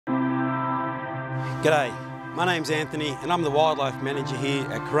G'day, my name's Anthony and I'm the Wildlife Manager here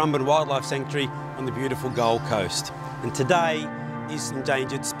at Currumbin Wildlife Sanctuary on the beautiful Gold Coast. And today is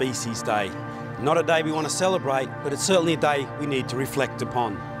Endangered Species Day. Not a day we want to celebrate, but it's certainly a day we need to reflect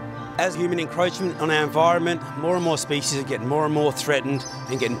upon. As human encroachment on our environment, more and more species are getting more and more threatened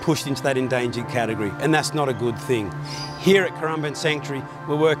and getting pushed into that endangered category, and that's not a good thing. Here at Currumbin Sanctuary,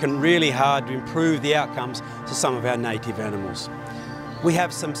 we're working really hard to improve the outcomes to some of our native animals. We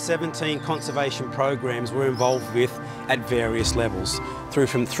have some 17 conservation programs we're involved with at various levels, through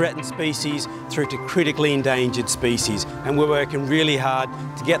from threatened species through to critically endangered species, and we're working really hard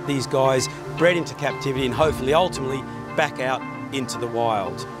to get these guys bred into captivity and hopefully ultimately back out into the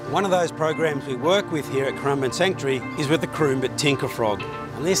wild. One of those programs we work with here at Currumbin Sanctuary is with the Currumbin tinker frog.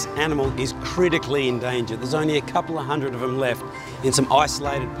 And this animal is critically endangered. There's only a couple of hundred of them left in some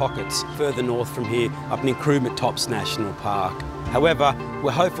isolated pockets further north from here, up in Currumbin Tops National Park. However,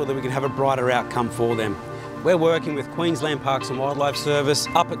 we're hopeful that we can have a brighter outcome for them. We're working with Queensland Parks and Wildlife Service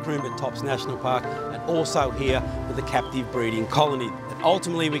up at Currumbin Tops National Park and also here with the captive breeding colony that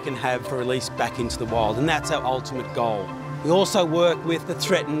ultimately we can have for release back into the wild, and that's our ultimate goal. We also work with the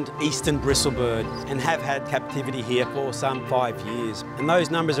threatened eastern bristlebird and have had captivity here for some 5 years. And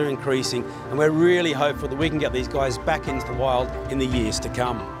those numbers are increasing, and we're really hopeful that we can get these guys back into the wild in the years to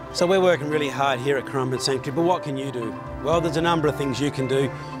come. So we're working really hard here at Currumbin Sanctuary, but what can you do? Well, there's a number of things you can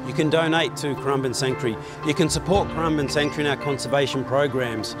do. You can donate to Currumbin Sanctuary. You can support Currumbin Sanctuary in our conservation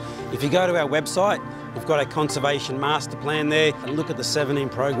programs. If you go to our website, we've got a conservation master plan there, and look at the 17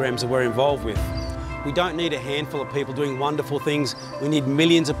 programs that we're involved with. We don't need a handful of people doing wonderful things. We need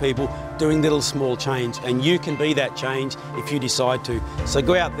millions of people doing little small change, and you can be that change if you decide to. So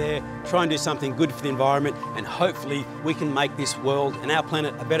go out there, try and do something good for the environment, and hopefully we can make this world and our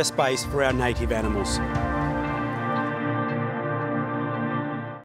planet a better space for our native animals.